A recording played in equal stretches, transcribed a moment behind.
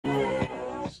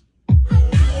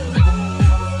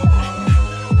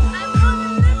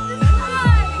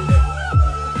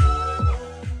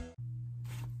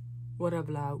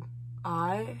vlog.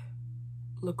 I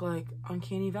look like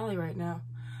Uncanny Valley right now.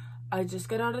 I just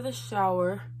got out of the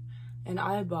shower and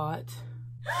I bought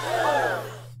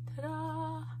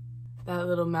ta-da, that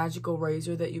little magical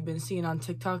razor that you've been seeing on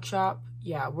TikTok shop.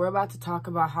 Yeah, we're about to talk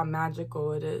about how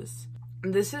magical it is.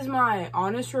 This is my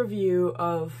honest review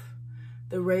of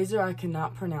the razor I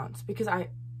cannot pronounce because I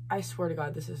swear to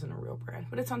God this isn't a real brand,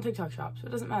 but it's on TikTok shop, so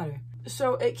it doesn't matter.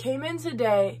 So it came in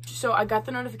today. So I got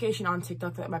the notification on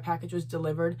TikTok that my package was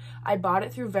delivered. I bought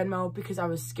it through Venmo because I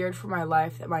was scared for my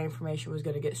life that my information was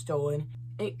gonna get stolen.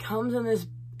 It comes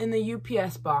in the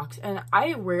UPS box, and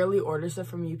I rarely order stuff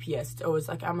from UPS. It's always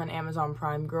like I'm an Amazon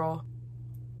Prime girl.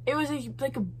 It was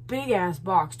like a big ass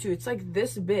box too. It's like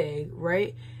this big,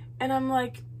 right? And I'm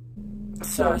like,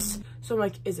 sus. So I'm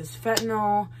like, is this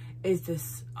fentanyl? Is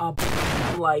this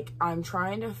like, I'm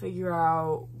trying to figure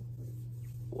out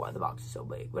why the box is so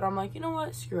big. But I'm like, you know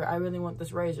what? Screw it. I really want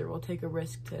this razor. We'll take a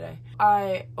risk today.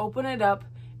 I open it up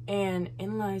and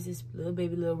in lies this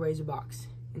little razor box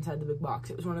inside the big box.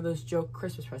 It was one of those joke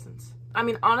Christmas presents. I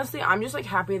mean, honestly, I'm just like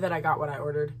happy that I got what I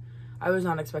ordered. I was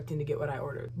not expecting to get what I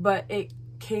ordered. But it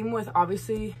came with,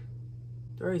 obviously,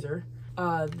 the razor,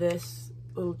 this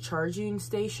little charging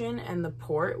station and the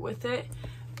port with it,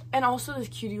 and also this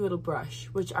cutie little brush,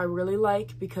 which I really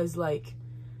like because, like,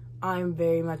 I'm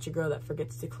very much a girl that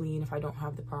forgets to clean if I don't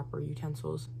have the proper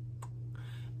utensils.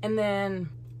 And then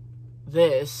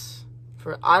this,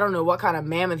 for, I don't know what kind of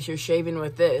mammoth you're shaving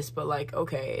with this, but like,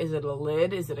 okay, is it a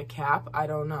lid? Is it a cap? I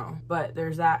don't know. But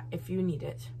there's that if you need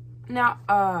it. Now,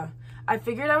 I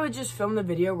figured I would just film the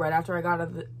video right after I got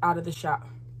out of the shower.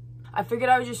 I figured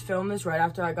I would just film this right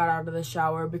after I got out of the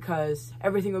shower because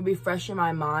everything would be fresh in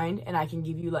my mind and I can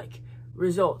give you like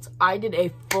results. I did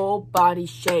a full body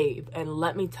shave and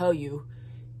let me tell you,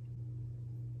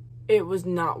 it was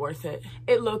not worth it.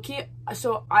 It low-key,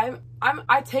 so I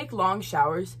take long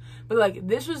showers, but like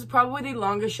this was probably the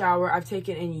longest shower I've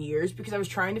taken in years because I was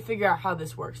trying to figure out how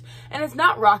this works. And it's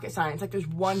not rocket science, like there's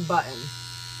one button.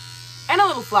 And a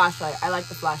little flashlight. I like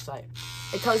the flashlight.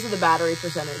 It tells you the battery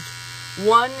percentage.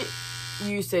 One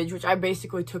usage, which I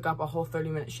basically took up a whole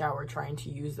 30-minute shower trying to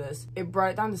use this. It brought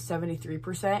it down to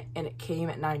 73% and it came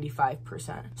at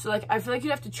 95%. So like, I feel like you'd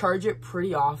have to charge it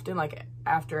pretty often, like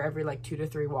after every like 2 to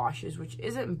 3 washes, which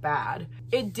isn't bad.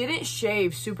 It didn't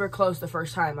shave super close the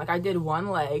first time. Like I did one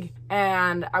leg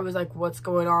and I was like, what's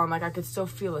going on? Like I could still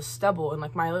feel a stubble and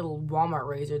like my little Walmart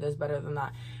razor does better than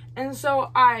that. And so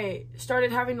I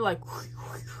started having to like,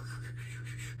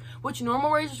 which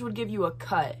normal razors would give you a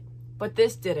cut, but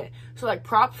this didn't. So like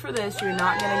props for this, you're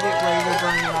not gonna get razor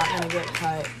burn, you're not gonna get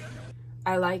cut.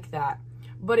 I like that.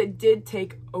 But it did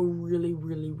take a really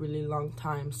long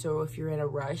time. So if you're in a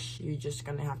rush, you're just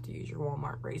gonna have to use your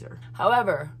Walmart razor.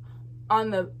 However,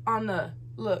 on the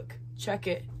look, check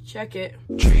it.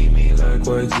 Treat me like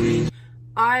YG.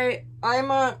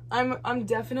 I'm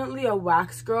definitely a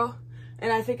wax girl.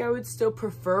 And I think I would still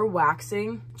prefer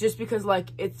waxing just because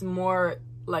like it's more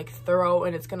like thorough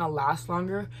and it's gonna last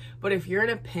longer. But if you're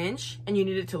in a pinch and you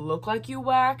need it to look like you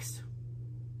waxed,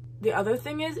 the other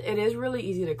thing is it is really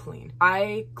easy to clean.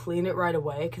 I cleaned it right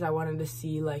away because I wanted to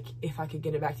see like if I could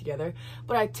get it back together.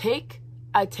 But I take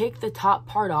the top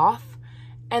part off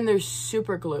and there's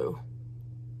super glue.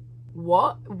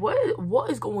 What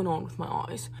is going on with my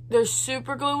eyes? There's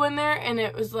super glue in there and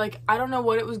it was like, I don't know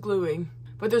what it was gluing.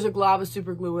 But there's a glob of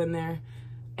super glue in there.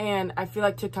 And I feel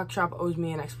like TikTok Shop owes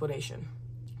me an explanation.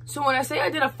 So when I say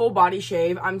I did a full body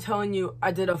shave, I'm telling you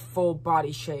I did a full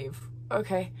body shave.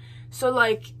 Okay? So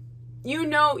like, I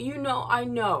know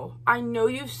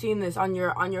you've seen this on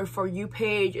your For You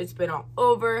page. It's been all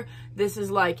over. This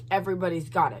is like, everybody's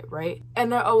got it, right?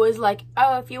 And they're always like,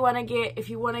 oh, if you want to get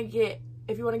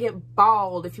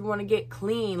bald, if you want to get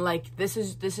clean, like this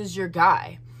is your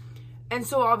guy. And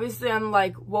so obviously I'm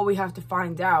like, well, we have to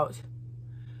find out.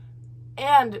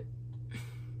 And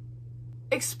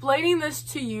explaining this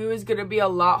to you is gonna be a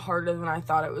lot harder than I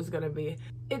thought it was gonna be.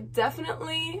 It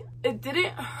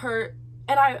didn't hurt.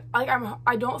 And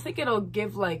I don't think it'll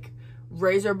give like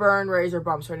razor burn, razor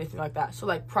bumps or anything like that. So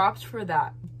like props for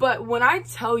that. But when I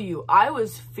tell you, I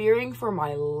was fearing for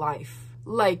my life.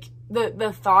 Like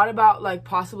the thought about like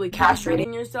possibly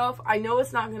castrating yourself, I know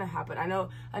it's not gonna happen. I know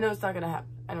it's not gonna happen.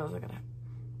 I know it's not gonna happen.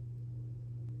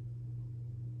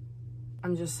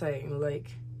 I'm just saying,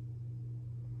 like,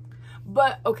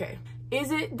 but okay,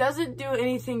 does it do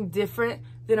anything different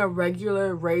than a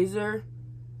regular razor?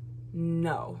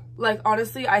 No. Like,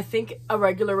 honestly, I think a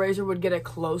regular razor would get a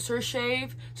closer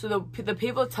shave. So the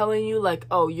people telling you like,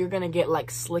 oh, you're gonna get like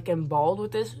slick and bald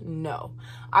with this, no.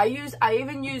 I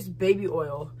even used baby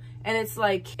oil and it's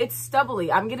like, it's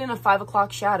stubbly. I'm getting a 5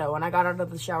 o'clock shadow and I got out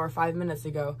of the shower 5 minutes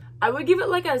ago. I would give it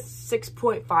like a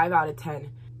 6.5 out of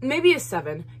 10. Maybe a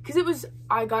 7, because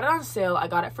I got it on sale. I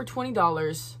got it for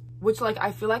 $20, which like,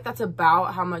 I feel like that's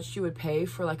about how much you would pay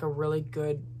for like a really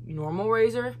good normal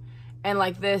razor. And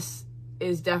like this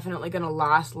is definitely gonna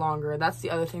last longer. That's the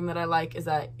other thing that I like, is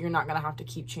that you're not gonna have to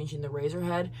keep changing the razor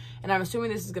head. And I'm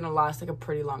assuming this is gonna last like a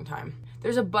pretty long time.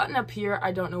 There's a button up here.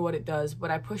 I don't know what it does, but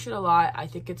I push it a lot. I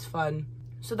think it's fun.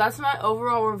 So that's my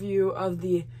overall review of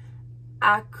the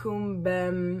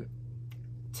Akumbem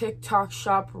TikTok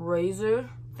shop razor.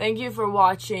 Thank you for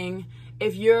watching.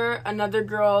 If you're another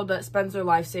girl that spends her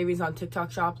life savings on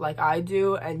TikTok shop like I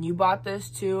do, and you bought this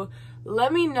too,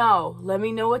 let me know. Let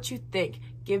me know what you think.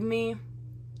 Give me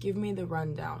the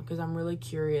rundown, because I'm really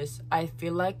curious. I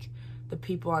feel like the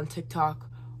people on TikTok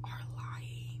are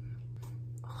lying.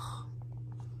 Ugh.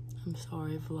 I'm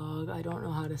sorry, vlog. I don't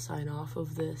know how to sign off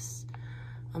of this.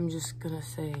 I'm just gonna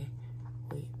say,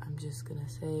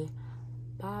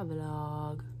 bye,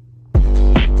 vlog.